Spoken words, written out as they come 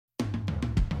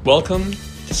Welcome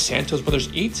to Santos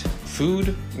Brothers Eat,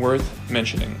 Food Worth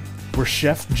Mentioning, where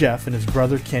Chef Jeff and his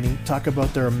brother Kenny talk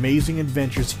about their amazing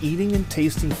adventures eating and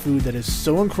tasting food that is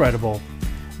so incredible,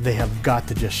 they have got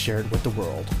to just share it with the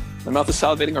world. My mouth is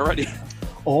salivating already.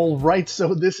 All right,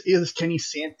 so this is Kenny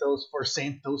Santos for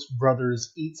Santos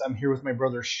Brothers Eats. I'm here with my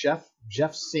brother Chef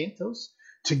Jeff Santos.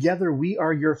 Together, we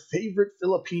are your favorite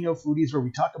Filipino foodies where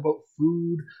we talk about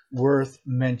food worth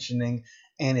mentioning.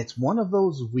 And it's one of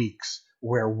those weeks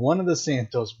where one of the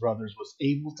Santos brothers was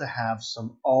able to have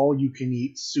some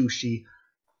all-you-can-eat sushi.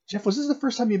 Jeff, was this the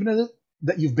first time you've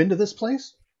been to this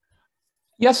place?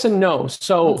 Yes and no.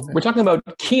 So we're talking about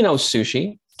Kino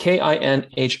Sushi,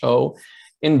 Kino,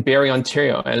 in Barrie,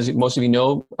 Ontario. As most of you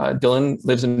know, Dylan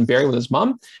lives in Barrie with his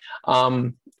mom.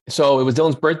 So it was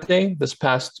Dylan's birthday this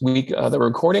past week that we're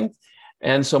recording.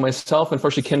 And so myself,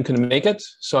 unfortunately, Kim couldn't make it.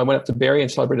 So I went up to Barrie and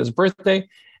celebrated his birthday.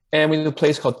 And we went to a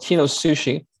place called Kino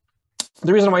Sushi.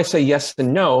 The reason why I say yes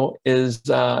and no is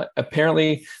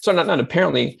apparently, so not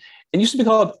apparently, it used to be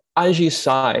called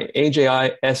AYCE,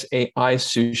 A-J-I-S-A-I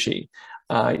Sushi.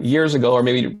 Years ago, or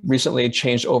maybe recently, it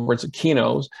changed over to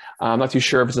Kino's. I'm not too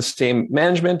sure if it's the same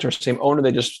management or same owner.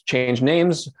 They just changed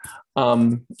names,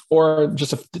 or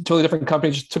just a totally different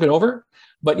company just took it over.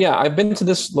 But yeah, I've been to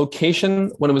this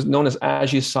location when it was known as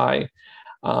AYCE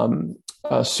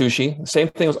Sushi. Same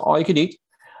thing, was all you could eat.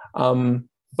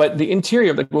 But the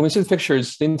interior, like when we see the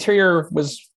pictures, the interior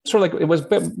was sort of like, it was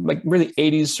like really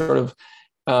 80s sort of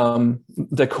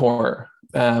decor.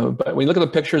 But when you look at the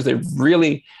pictures, they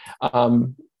really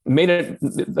made it,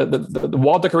 the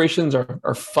wall decorations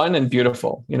are fun and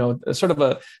beautiful. You know, sort of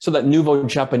that nouveau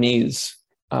Japanese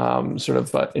sort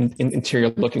of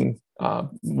interior looking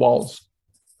walls.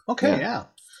 Okay, yeah.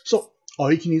 So all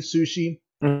you can eat sushi.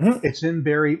 Mm-hmm. It's in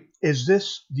Barrie. Is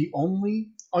this the only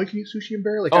all you can eat sushi in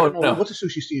Barrie? Like, I don't know. No. What's a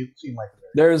sushi scene like?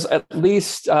 There's at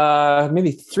least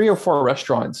maybe 3 or 4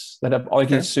 restaurants that have all you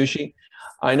can eat sushi.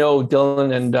 I know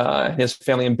Dylan and his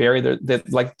family in Barrie,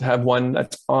 they'd like to have one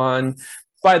that's on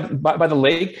by the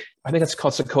lake. I think it's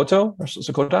called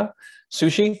Sakota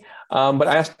Sushi. But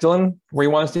I asked Dylan where he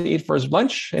wants to eat for his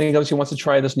lunch, and he goes he wants to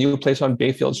try this new place on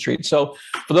Bayfield Street. So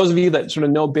for those of you that sort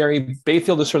of know Barrie,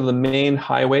 Bayfield is sort of the main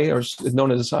highway, or is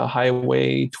known as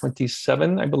Highway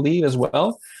 27, I believe, as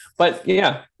well. But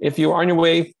yeah, if you are on your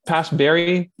way past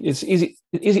Barrie, it's easy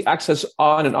access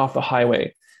on and off the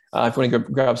highway. If you want to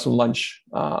grab some lunch,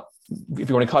 if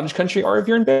you want to cottage country, or if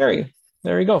you're in Barrie,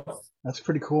 there you go. That's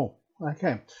pretty cool.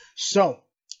 Okay, so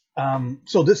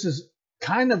this is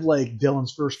kind of like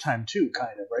Dylan's first time too,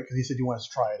 kind of, right? Because he said he wants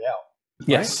to try it out. Right?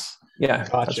 Yes, yeah,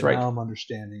 gotcha. That's right. Now I'm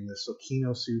understanding this. So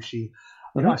Kino Sushi.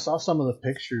 You know, I saw some of the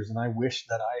pictures, and I wish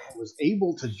that I was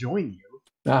able to join you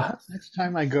next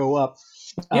time I go up.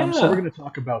 So we're going to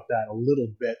talk about that a little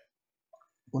bit.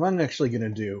 What I'm actually going to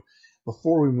do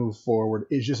before we move forward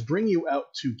is just bring you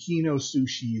out to Kino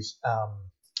Sushi's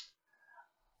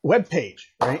webpage,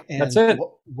 right? And that's it.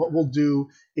 What we'll do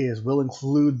is we'll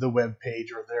include the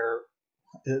webpage or their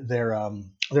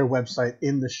website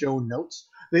in the show notes.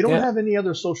 They don't have any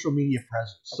other social media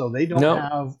presence, so they don't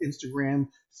have Instagram,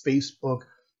 Facebook.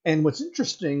 And what's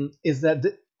interesting is that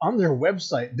on their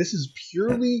website, this is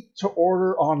purely to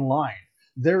order online.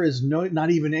 There is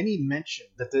not even any mention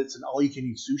that it's an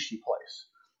all-you-can-eat sushi place.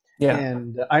 Yeah.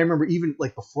 And I remember even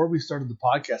like before we started the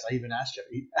podcast, I even asked Jeff.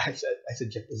 I said,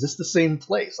 Jeff, is this the same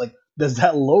place? Like, does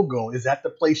that logo, is that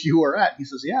the place you were at? He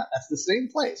says, yeah, that's the same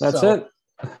place. That's it.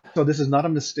 So this is not a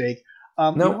mistake.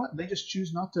 You know what? They just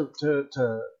choose not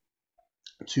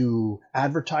to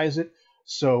advertise it.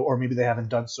 So, or maybe they haven't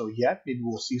done so yet. Maybe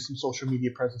we'll see some social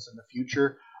media presence in the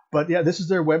future. But yeah, this is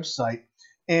their website.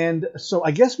 And so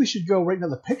I guess we should go right into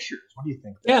the pictures. What do you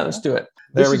think? Yeah, let's do it.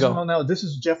 There we go. Now, this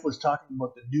is Jeff was talking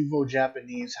about the nouveau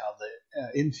Japanese, how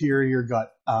the interior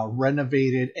got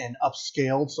renovated and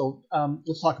upscaled. So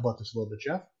let's talk about this a little bit,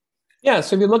 Jeff. Yeah,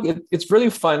 so if you look, it's really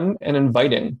fun and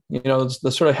inviting. You know, it's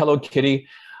the sort of Hello Kitty,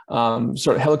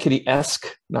 sort of Hello Kitty-esque,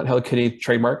 not Hello Kitty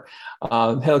trademark,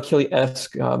 Hello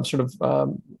Kitty-esque sort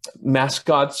of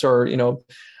mascots, or, you know,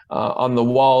 on the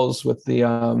walls with the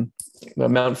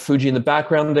Mount Fuji in the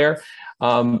background there.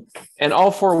 And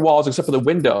all 4 walls, except for the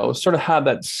window, sort of have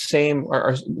that same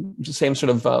or same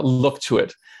sort of look to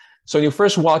it. So when you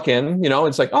first walk in, you know,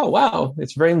 it's like, oh, wow,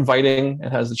 it's very inviting.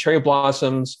 It has the cherry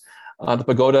blossoms, the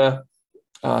pagoda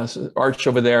arch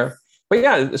over there. But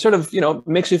yeah, it sort of, you know,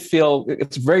 makes you feel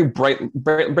it's very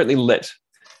brightly lit.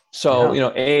 So, you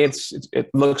know, it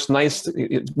looks nice,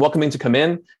 it's welcoming to come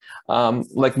in.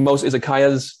 Like most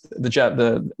izakayas,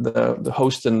 the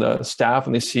host and the staff,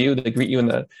 when they see you, they greet you in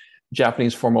the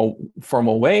Japanese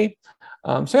formal way.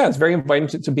 So yeah, it's very inviting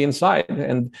to be inside,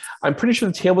 and I'm pretty sure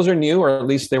the tables are new, or at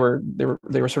least they were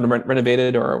sort of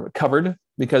renovated or covered,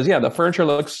 because yeah, the furniture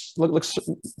looks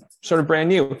sort of brand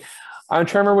new. I'm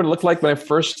trying to remember what it looked like when I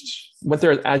first went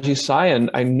there at AYCE, and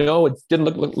I know it didn't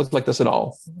look like this at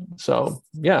all. So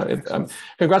yeah,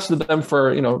 congrats to them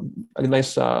for a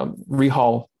nice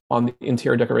rehaul on the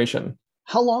interior decoration.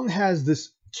 How long has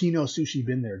this Kino Sushi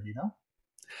been there? Do you know?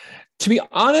 To be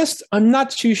honest, I'm not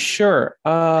too sure.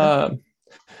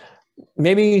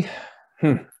 Maybe.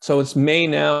 So it's May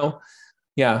now.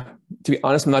 Yeah. To be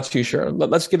honest, I'm not too sure.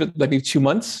 Let's give it maybe 2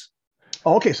 months.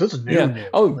 Oh, okay, so it's new. Yeah. New.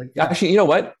 Oh, actually, you know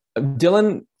what?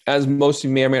 Dylan, as most of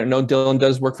you may or may not know, Dylan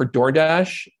does work for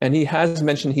DoorDash, and he has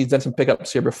mentioned he's done some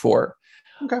pickups here before.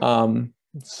 Okay.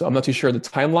 So I'm not too sure the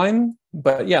timeline,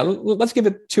 but yeah, let's give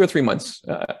it 2 or 3 months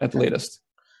at the latest.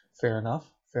 Fair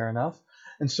enough. Fair enough.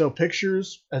 And so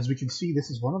pictures, as we can see, this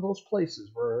is one of those places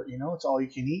where it's all you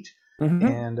can eat,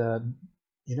 and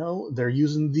they're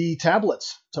using the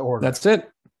tablets to order. That's it.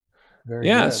 Very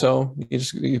good. So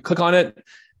you click on it.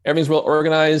 Everything's well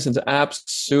organized into apps,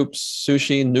 soups,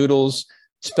 sushi, noodles,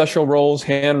 special rolls,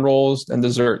 hand rolls, and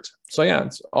dessert. So yeah,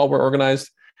 it's all well organized,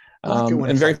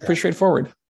 and very pretty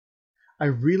straightforward. I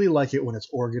really like it when it's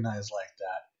organized like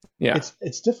that. Yeah,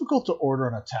 it's difficult to order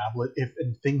on a tablet if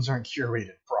things aren't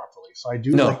curated properly. So I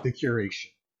do like the curation.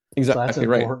 Exactly, so that's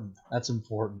important. Right. That's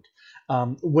important.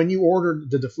 When you ordered,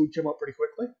 did the food come up pretty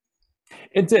quickly?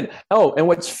 It did. Oh, and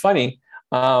what's funny,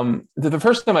 the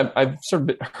first time I've sort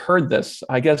of heard this,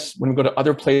 I guess when we go to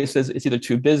other places, it's either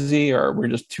too busy or we're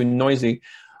just too noisy.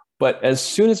 But as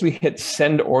soon as we hit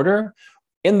send order,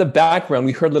 in the background,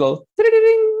 we heard little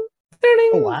ding,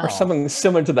 or something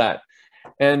similar to that.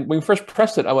 And when we first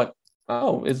pressed it, I went,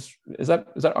 "Oh, is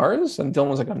that ours?" And Dylan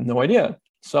was like, "I have no idea."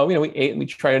 So we ate and we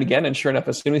tried it again, and sure enough,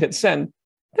 as soon as we hit send,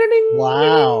 ding,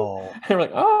 wow! And we're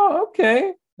like, "Oh,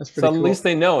 okay." That's pretty cool. At least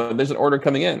they know there's an order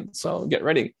coming in. So get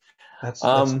ready. That's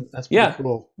pretty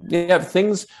cool. Yeah,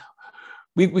 things.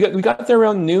 We got there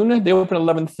around noon. They opened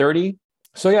 11:30.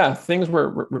 So yeah, things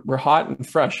were hot and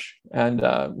fresh, and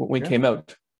when we came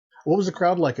out. What was the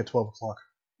crowd like at 12 o'clock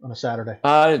on a Saturday?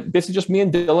 Basically just me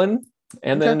and Dylan,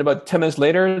 and then about 10 minutes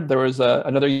later, there was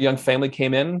another young family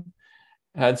came in,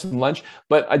 had some lunch.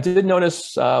 But I did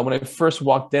notice when I first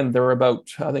walked in, there were about,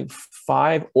 I think,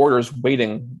 5 orders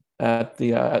waiting at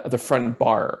the front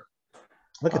bar.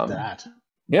 Look at that.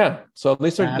 Yeah, so at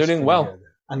least they're doing well. Good.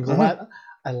 I'm glad.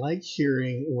 I like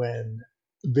hearing when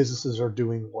businesses are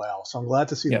doing well. So I'm glad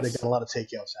to see that they got a lot of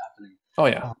takeouts happening. Oh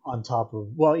yeah. On top of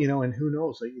and who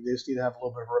knows? They just need to have a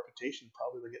little bit of a reputation,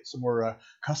 probably to get some more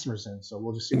customers in. So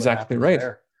we'll just see what happens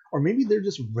there. Or maybe they're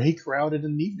just crowded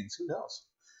in the evenings. Who knows?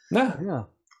 Yeah.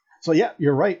 So yeah,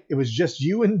 you're right. It was just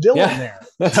you and Dylan there.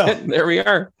 That's it. There we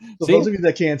are. So those of you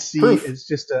that can't see, it's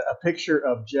just a picture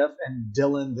of Jeff and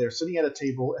Dylan. They're sitting at a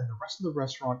table, and the rest of the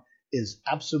restaurant is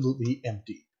absolutely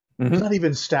empty. There's not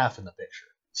even staff in the picture.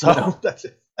 So that's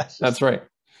it. That's right.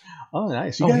 Oh,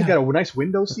 nice. You guys got a nice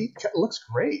window seat. It looks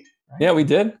great. Right? Yeah, we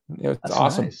did. It's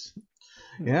awesome. Nice.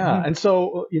 Yeah. And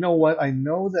so, you know what? I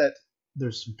know that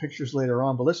there's some pictures later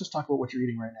on, but let's just talk about what you're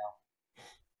eating right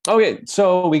now. Okay.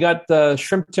 So we got the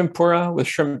shrimp tempura with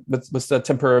the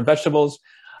tempura vegetables,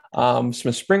 some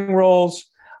spring rolls.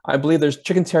 I believe there's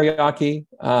chicken teriyaki,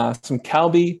 some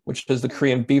kalbi, which is the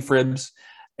Korean beef ribs.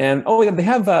 And they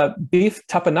have beef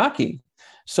tapanaki.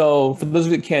 So for those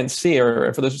of you who can't see,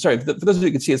 or for those of you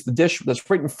who can see, it's the dish that's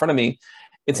right in front of me.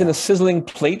 It's in a sizzling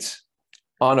plate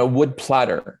on a wood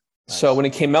platter. Nice. So when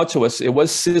it came out to us, it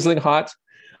was sizzling hot.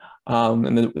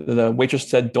 And the waitress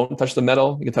said, "Don't touch the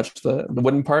metal. You can touch the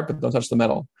wooden part, but don't touch the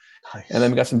metal." Nice. And then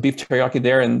we got some beef teriyaki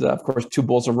there, and of course 2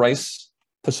 bowls of rice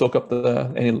to soak up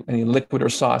any liquid or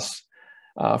sauce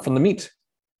from the meat.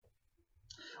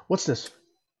 What's this?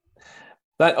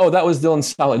 That was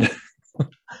Dylan's salad.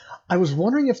 I was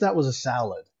wondering if that was a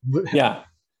salad. Yeah.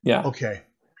 Okay.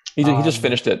 He just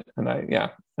finished it, and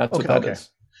that's what that is.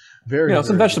 Very.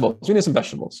 Some vegetables. Good. We need some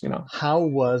vegetables. How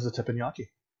was the teppanyaki?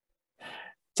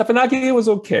 Teppanyaki was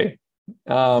okay.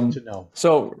 To know.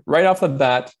 So right off the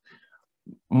bat,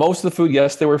 most of the food,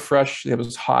 yes, they were fresh. It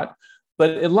was hot,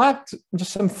 but it lacked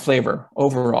just some flavor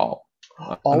overall.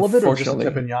 All of it, or just the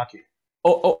teppanyaki?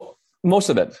 Oh. Most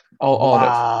of it, all of it.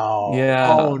 Wow.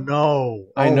 Yeah. Oh no.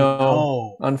 I know.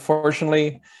 No.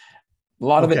 Unfortunately, a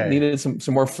lot of it needed some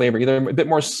more flavor, either a bit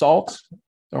more salt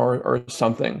or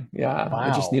something. Yeah. Wow.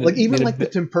 It just needed, the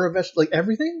tempura vegetable, like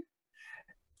everything.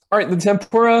 All right, the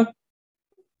tempura,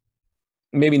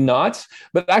 maybe not,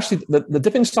 but actually the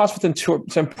dipping sauce with the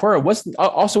tempura wasn't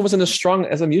as strong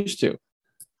as I'm used to.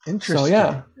 Interesting. So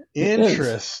yeah.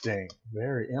 Interesting.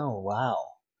 Very. Oh wow.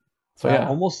 So yeah,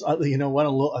 almost you know what, a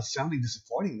little sounding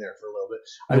disappointing there for a little bit.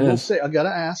 I it will is. say, I gotta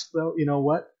ask though. You know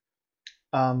what?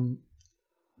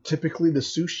 Typically the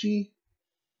sushi,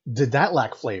 did that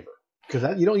lack flavor? Because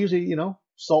that you don't usually,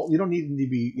 salt. You don't need to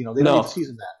be, they don't need to No,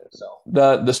 season that. So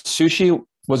the sushi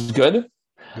was good.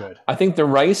 good. I think the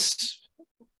rice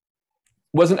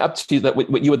wasn't up to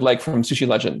what you would like from Sushi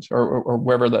Legend or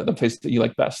wherever the place that you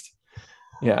like best.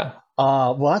 Yeah.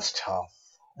 Well, that's tough.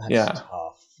 That's Yeah.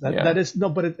 tough. Yeah. That is no,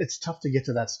 but it's tough to get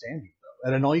to that standard though.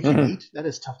 At an all you can eat, that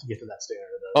is tough to get to that standard.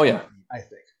 Oh yeah. I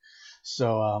think.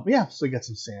 So yeah, so we got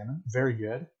some salmon, very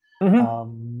good.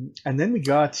 And then we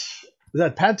got, is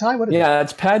that pad thai? What is Yeah,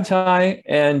 it's pad thai,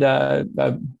 and I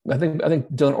think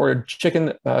Dylan ordered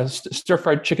chicken, stir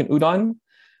fried chicken udon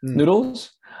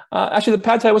noodles. Actually, the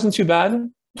pad thai wasn't too bad,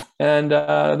 and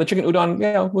the chicken udon,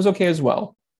 yeah, was okay as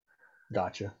well.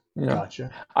 Gotcha. You know,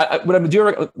 Gotcha. What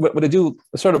I do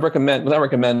sort of recommend, well, not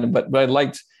recommend, but I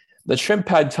liked the shrimp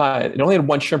pad thai. It only had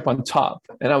one shrimp on top,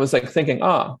 and I was like thinking,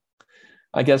 I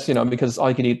guess, because all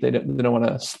you can eat, they don't want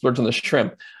to splurge on the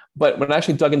shrimp. But when I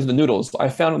actually dug into the noodles, I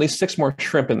found at least 6 more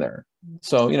shrimp in there.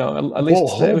 So, at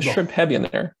least it was shrimp heavy in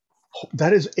there.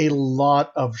 That is a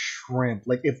lot of shrimp.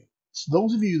 Like, if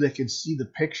those of you that can see the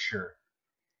picture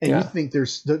and you think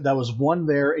that was one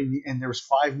there and there was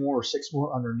 5 more or 6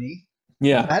 more underneath,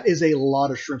 that is a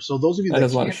lot of shrimp. So those of you that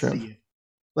can't see it,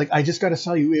 like, I just got to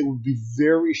tell you, it would be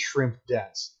very shrimp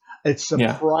dense. It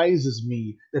surprises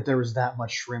me that there was that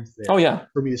much shrimp there. Oh yeah,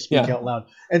 for me to speak out loud.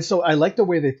 And so I like the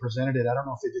way they presented it. I don't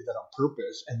know if they did that on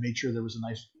purpose and made sure there was a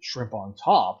nice shrimp on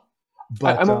top.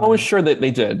 But I'm always sure that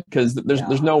they did, because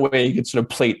there's no way you could sort of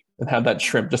plate and have that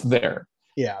shrimp just there.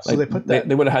 Yeah, so they put that.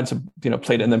 They would have had to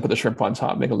plate it and then put the shrimp on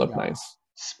top, make it look nice.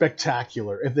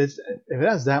 Spectacular. If it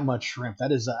has that much shrimp,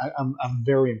 that is I'm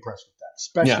very impressed with that,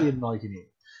 especially in all you can eat.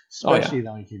 Especially in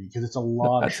all you can eat, because it's a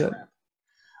lot of shrimp.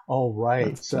 All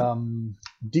right.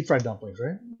 Deep fried dumplings,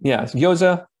 right? Yeah.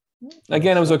 Gyoza.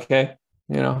 Again, it was okay.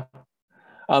 The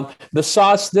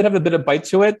sauce did have a bit of bite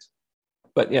to it,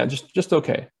 but yeah, just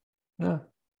okay. Yeah.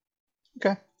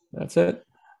 Okay. That's it.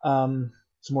 Some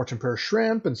more tempura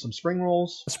shrimp and some spring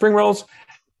rolls. Spring rolls.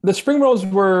 The spring rolls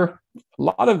were a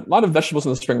lot of vegetables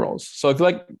in the spring rolls. So if you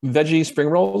like veggie spring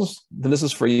rolls, then this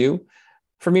is for you.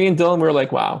 For me and Dylan, we were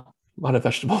like, wow, a lot of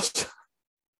vegetables.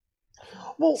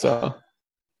 Well, so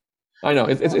I know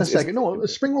it's a second. No,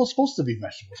 spring roll is supposed to be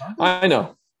vegetables, aren't they? I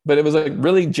know, but it was like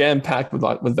really jam packed with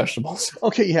vegetables.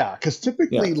 Okay, yeah, because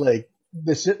typically like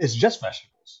this is just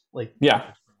vegetables. Like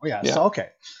so okay.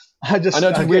 I know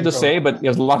it's weird to say, but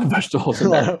there's a lot of vegetables in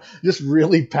there. Just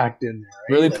really packed in there.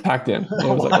 Right? Really packed in. It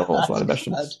was like, it's a lot of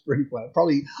vegetables. That's pretty fun.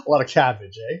 Probably a lot of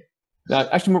cabbage, eh?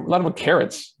 Actually, a lot of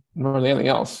carrots more than anything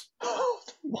else.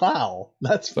 Wow,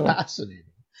 that's fascinating.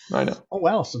 I know. Oh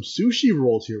wow, some sushi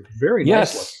rolls here. Very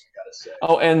nice looking, I gotta say.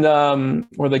 Oh, and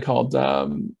what are they called?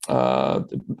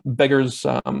 Beggars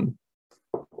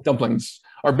dumplings,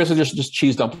 or basically just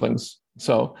cheese dumplings.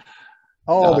 So.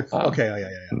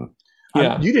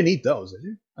 Yeah. You didn't eat those, did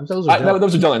you? Those are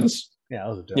Dylan's. Yeah,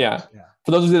 those are Dylan's. Yeah.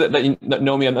 For those of you that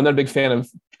know me, I'm not a big fan of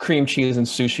cream cheese in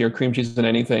sushi or cream cheese in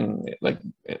anything like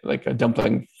a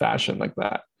dumpling fashion like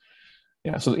that.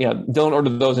 Yeah. So Dylan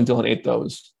ordered those and Dylan ate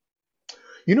those.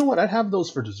 You know what? I'd have those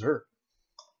for dessert.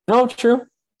 Oh, true.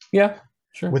 Yeah,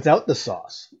 sure. Without the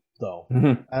sauce, though.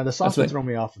 Mm-hmm. The sauce would throw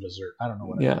me off for dessert. I don't know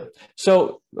what. Yeah.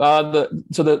 So the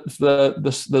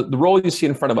roll you see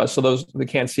in front of us. So those they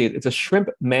can't see it. It's a shrimp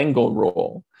mango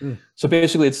roll. So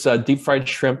basically, it's deep fried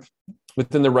shrimp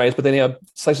within the rice, but then you have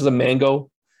slices of mango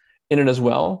in it as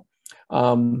well.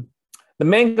 The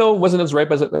mango wasn't as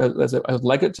ripe as I would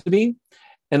like it to be,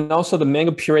 and also the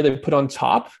mango puree they put on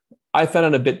top, I found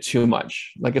it a bit too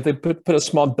much. Like if they put a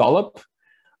small dollop,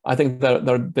 I think that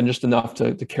would have been just enough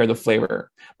to carry the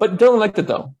flavor. But Dylan liked it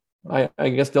though. I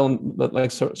guess Dylan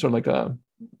likes sort of like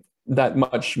that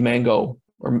much mango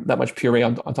or that much puree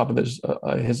on top of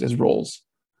his rolls.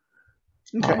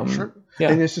 Okay, shrimp.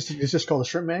 Yeah, and it's just called a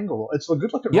shrimp mango roll. It's a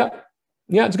good looking roll.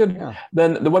 Yeah, it's good. Yeah.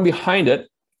 Then the one behind it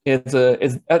is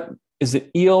the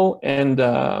eel and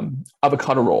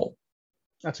avocado roll.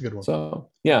 That's a good one. So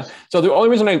so the only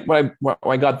reason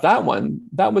I got that one,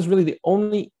 that was really the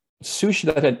only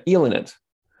sushi that had eel in it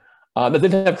that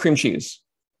didn't have cream cheese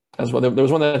as well. There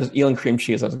was one that has eel and cream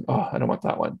cheese. I was like, oh, I don't want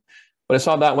that one. But I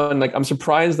saw that one. Like, I'm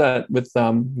surprised that with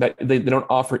that they don't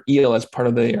offer eel as part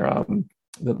of their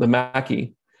the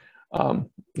maki. I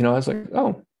was like,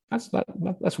 oh,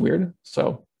 that's weird.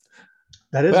 So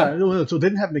that is so they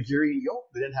didn't have nigiri eel.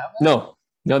 They didn't have that.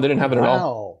 No, they didn't have it at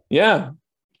all. Yeah,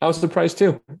 I was surprised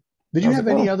too. Did you have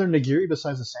any other nigiri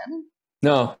besides the salmon?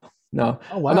 No, No.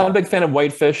 Oh, wow. I'm not a big fan of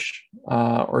whitefish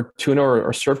or tuna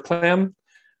or surf clam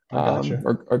Gotcha.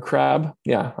 or crab.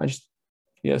 Yeah,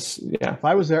 yes, yeah. If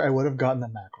I was there, I would have gotten the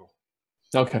mackerel.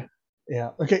 Okay.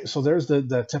 Yeah. Okay. So there's the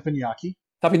teppanyaki.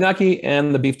 Teppanyaki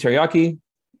and the beef teriyaki.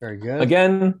 Very good.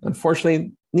 Again,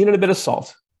 unfortunately, needed a bit of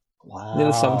salt.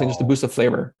 Needed something just to Wow. boost the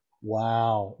flavor.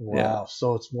 Wow. Yeah. Wow.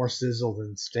 So it's more sizzle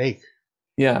than steak.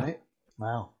 Yeah. Right?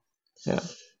 Wow. Yeah.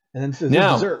 And then there's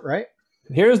Now, dessert, right?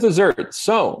 here's dessert.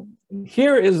 So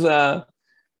here is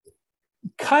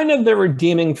kind of the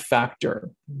redeeming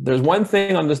factor. There's one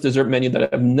thing on this dessert menu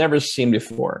that I've never seen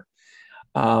before.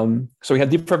 So we have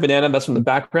deep fried banana. That's in the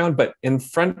background, but in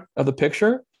front of the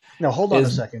picture. Now hold on a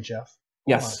second, Jeff.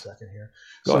 Hold on a second here.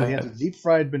 Go So ahead. we have the deep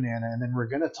fried banana, and then we're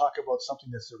going to talk about something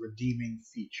that's a redeeming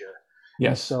feature.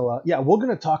 Yes. So yeah, we're going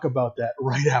to talk about that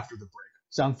right after the break.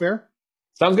 Sound fair?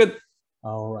 Sounds good.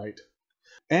 All right.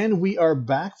 And we are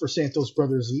back for Santos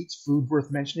Brothers Eats, food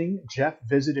worth mentioning. Jeff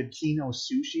visited Kino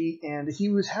Sushi, and he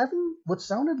was having what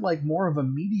sounded like more of a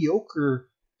mediocre,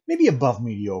 maybe above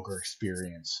mediocre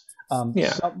experience. A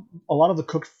lot of the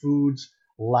cooked foods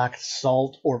lacked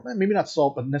salt, or maybe not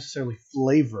salt, but necessarily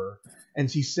flavor. And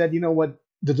he said, you know what,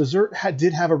 the dessert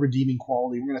did have a redeeming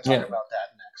quality. We're going to talk about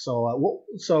that next.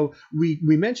 So we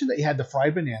mentioned that you had the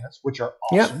fried bananas, which are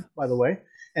awesome, by the way.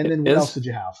 And then what else did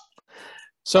you have?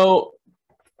 So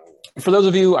for those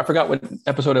of you, I forgot what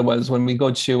episode it was, when we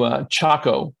go to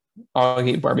Chaco,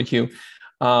 All-You-Can-Eat Barbecue,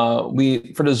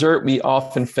 for dessert, we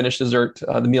often finish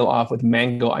the meal off with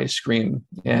mango ice cream.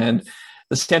 And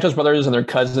the Santos brothers and their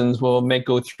cousins will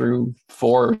go through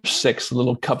 4 or 6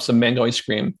 little cups of mango ice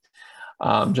cream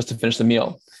just to finish the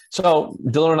meal. So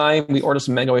Dylan and I, we ordered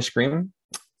some mango ice cream.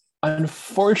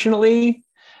 Unfortunately,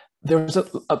 there was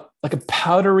like a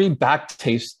powdery back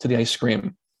taste to the ice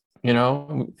cream. You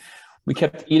know, we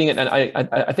kept eating it, and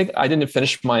I think I didn't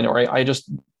finish mine, or I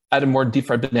just added more deep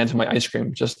fried banana to my ice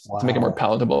cream just to make it more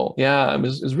palatable. Yeah, it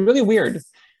was really weird. It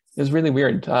was really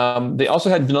weird. They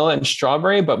also had vanilla and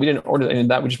strawberry, but we didn't order any of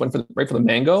that. We just went right for the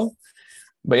mango.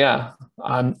 But yeah,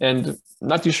 and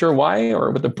not too sure why or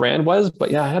what the brand was,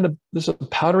 but yeah, I had this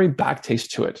powdery back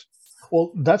taste to it.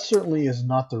 Well, that certainly is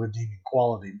not the redeeming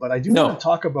quality, but I do want to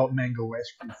talk about mango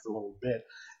ice cream for a little bit.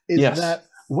 That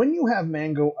when you have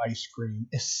mango ice cream,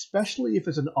 especially if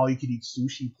it's an all-you-can-eat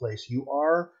sushi place, you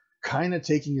are kind of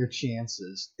taking your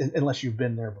chances, unless you've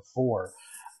been there before.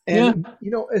 And, you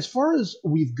know, as far as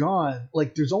we've gone,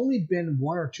 like there's only been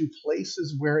 1 or 2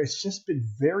 places where it's just been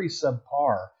very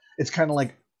subpar. It's kind of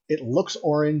like it looks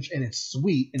orange and it's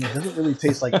sweet and it doesn't really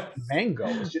taste like mango.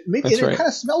 It kind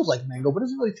of smells like mango, but it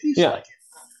doesn't really taste like it.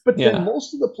 But then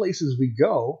most of the places we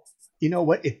go, you know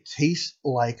what? It tastes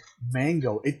like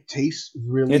mango. It tastes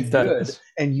really good.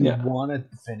 And you want to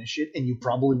finish it, and you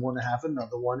probably want to have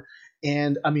another one.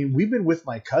 And I mean, we've been with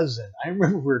my cousin. I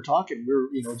remember we were talking,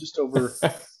 we were, just over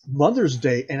Mother's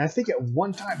Day. And I think at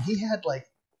one time he had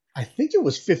I think it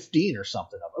was 15 or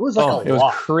something of it. It was like a lot. It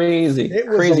was crazy. It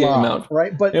was crazy a lot, amount.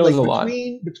 Right? But it was a lot.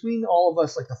 Between all of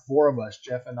us, like the 4 of us,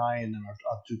 Jeff and I, and then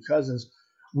our 2 cousins,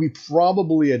 we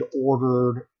probably had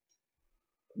ordered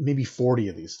maybe 40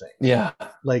 of these things. Yeah.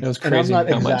 It was crazy. And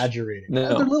I'm not exaggerating.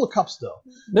 No. They're little cups, though.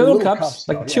 They're little cups,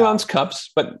 like 2-ounce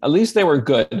cups, but at least they were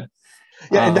good.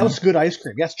 Yeah, and that was good ice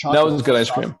cream. Yes, chocolate. That was good ice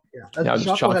cream. Yeah,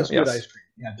 chocolate has good ice cream.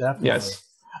 Yeah, definitely. Yes.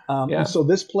 And so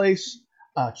this place,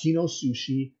 Kino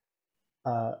Sushi,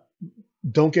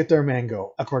 don't get their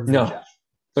mango, according to Jeff.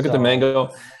 Look at the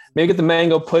mango. Maybe get the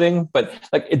mango pudding, but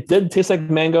it did taste like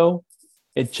mango.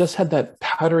 It just had that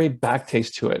powdery back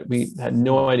taste to it. We had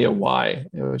no idea why.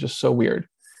 It was just so weird.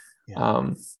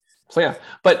 Yeah.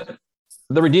 But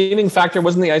the redeeming factor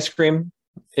wasn't the ice cream.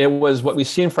 It was what we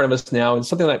see in front of us now. It's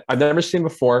something that I've never seen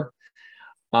before.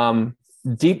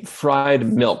 Deep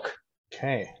fried milk.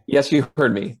 Okay. Yes, you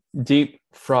heard me. Deep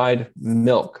fried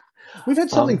milk. We've had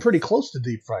something pretty close to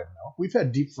deep fried milk. We've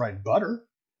had deep fried butter.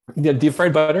 Yeah, deep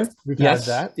fried butter. We've had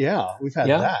that. Yeah, we've had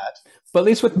that. But at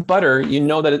least with butter, you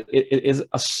know that it is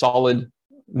a solid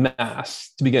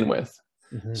mass to begin with.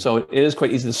 Mm-hmm. So it is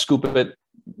quite easy to scoop it,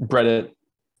 bread it,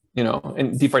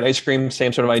 and deep fried ice cream,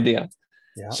 same sort of idea.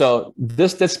 Yeah. So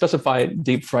this did specify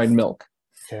deep fried milk.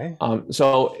 Okay.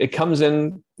 So it comes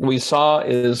in, what we saw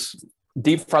is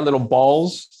deep fried little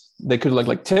balls. They could look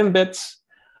like Timbits.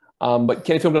 But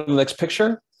can you go to the next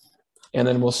picture? And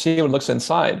then we'll see what it looks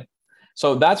inside.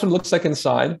 So that's what it looks like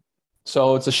inside.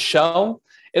 So it's a shell.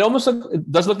 It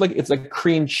does look like it's like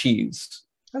cream cheese,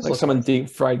 like someone deep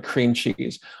fried cream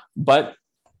cheese. But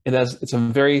it's a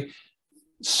very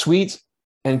sweet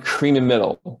and creamy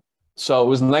middle. So it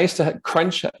was nice to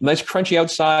crunch, nice crunchy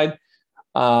outside,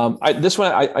 This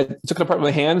one I took it apart with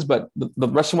my hands, but the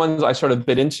rest of the ones I sort of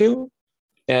bit into,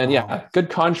 and yeah, good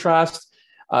contrast.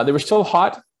 They were still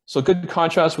hot, so good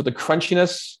contrast with the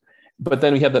crunchiness. But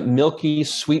then we have that milky,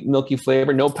 sweet, milky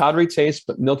flavor. No powdery taste,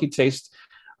 but milky taste.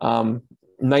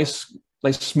 Nice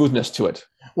smoothness to it.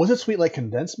 Was it sweet like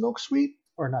condensed milk sweet,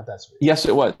 or not that sweet? Yes,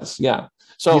 it was. Yeah.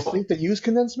 So do you think they use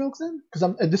condensed milk then?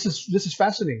 Because this is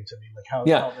fascinating to me. Like how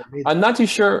yeah, how they made I'm that. not too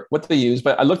sure what they use,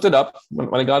 but I looked it up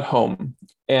when I got home,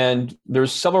 and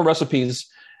there's several recipes.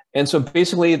 And so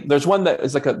basically, there's one that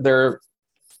is like their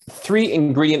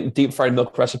 3-ingredient deep fried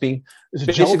milk recipe. Is it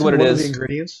basically gelatin what it one is? of the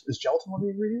ingredients? Is gelatin one of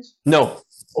the ingredients? No,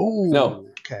 Oh, no,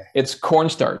 okay. it's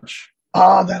cornstarch.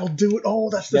 Ah, that'll do it. Oh,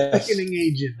 that's the Yes. thickening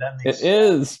agent. That makes It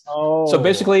is. Oh, So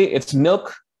basically, it's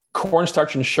milk,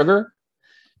 cornstarch, and sugar.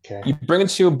 okay. You bring it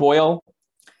to a boil,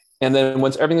 and then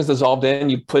once everything is dissolved in,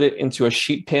 you put it into a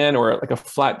sheet pan or like a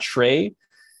flat tray.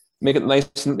 Make it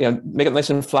nice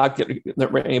and flat. Get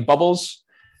any bubbles.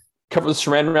 Cover with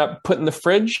Saran wrap. Put in the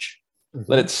fridge.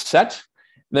 Let it set.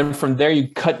 Then from there, you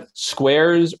cut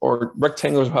squares or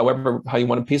rectangles, how you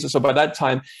want to piece it. So by that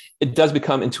time, it does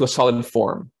become into a solid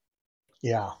form.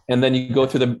 Yeah. And then you go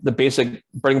through the basic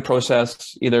breading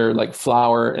process, either like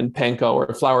flour and panko,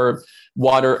 or flour,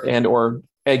 water, and or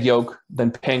egg yolk,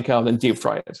 then panko, then deep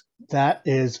fry it. That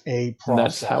is a process. And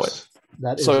that's how it.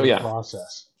 That is So, a yeah.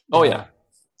 process. Oh yeah.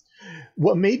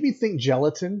 What made me think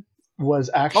gelatin was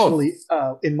actually,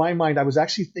 in my mind, I was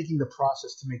actually thinking the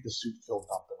process to make the soup-filled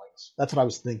dumplings. That's what I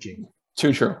was thinking.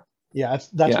 Too true. Yeah,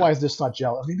 that's why it's just not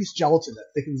gelatin. Maybe it's gelatin that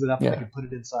thickens it up and I can put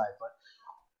it inside. But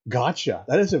gotcha.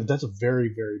 That's a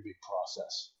very, very big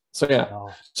process. So yeah.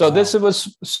 Oh, So wow. this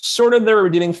was sort of their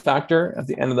redeeming factor at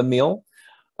the end of the meal.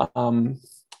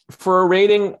 For a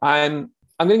rating, I'm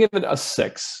going to give it a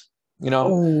 6.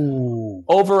 Ooh.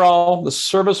 Overall, the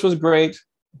service was great.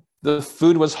 The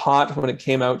food was hot when it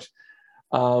came out.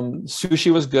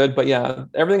 Sushi was good, but yeah,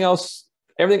 everything else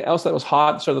that was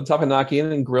hot, sort of the tapenaki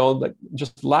and grilled, like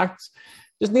just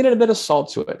needed a bit of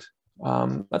salt to it.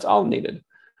 That's all it needed.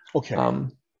 Okay.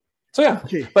 So yeah,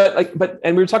 Okay. but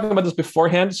we were talking about this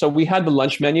beforehand. So we had the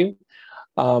lunch menu.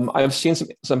 I've seen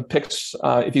some pics.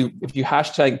 If you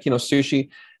hashtag sushi,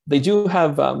 they do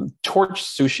have torch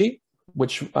sushi,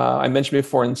 which I mentioned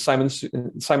before in Simon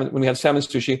when we had salmon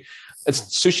sushi. It's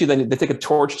sushi. Then they take a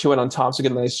torch to it on top to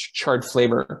get a nice charred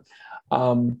flavor,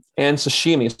 and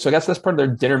sashimi. So I guess that's part of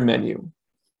their dinner menu.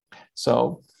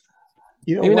 So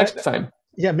maybe next time.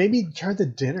 Yeah, maybe try the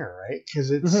dinner, right?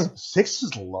 Because it's 6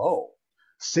 is low.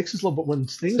 6 is low, but when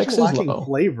things are lacking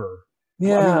flavor,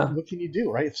 what can you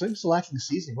do, right? If things are lacking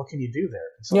seasoning, what can you do there?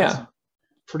 So that's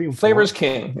pretty important. Flavor is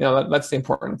king. That's the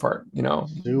important part. You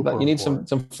need some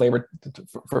flavor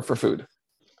for food.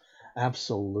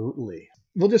 Absolutely.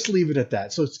 We'll just leave it at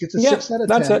that. So it gets a 6 out of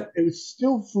 10. That's it. It was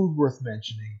still food worth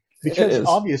mentioning because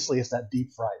obviously it's that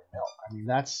deep fried milk. I mean,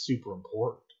 that's super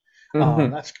important.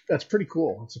 That's pretty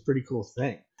cool. It's a pretty cool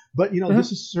thing. But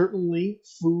this is certainly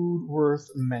food worth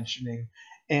mentioning.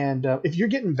 And if you're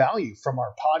getting value from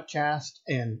our podcast,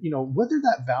 and whether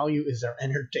that value is our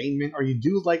entertainment or you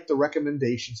do like the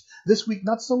recommendations this week,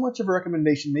 not so much of a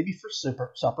recommendation, maybe for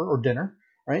supper or dinner,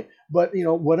 right? But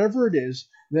whatever it is,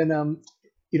 then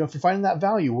if you're finding that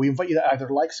value, we invite you to either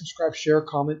like, subscribe, share,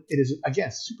 comment. It is again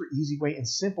a super easy way and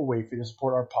simple way for you to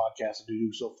support our podcast and to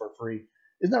do so for free.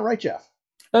 Isn't that right, Jeff?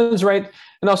 That is right.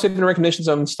 And also, if you have recommendations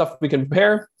on stuff we can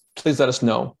prepare, please let us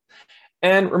know.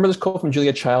 And remember this quote from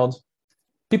Julia Child: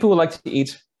 "People who like to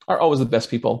eat are always the best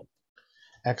people."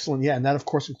 Excellent. Yeah, and that, of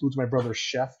course, includes my brother,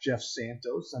 Chef Jeff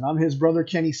Santos. And I'm his brother,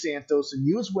 Kenny Santos. And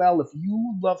you as well, if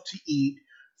you love to eat,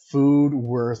 food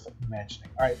worth mentioning.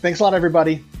 All right. Thanks a lot,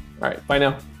 everybody. All right. Bye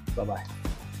now. Bye-bye.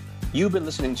 You've been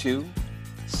listening to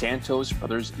Santos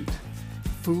Brothers Eat.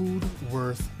 Food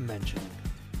worth mentioning.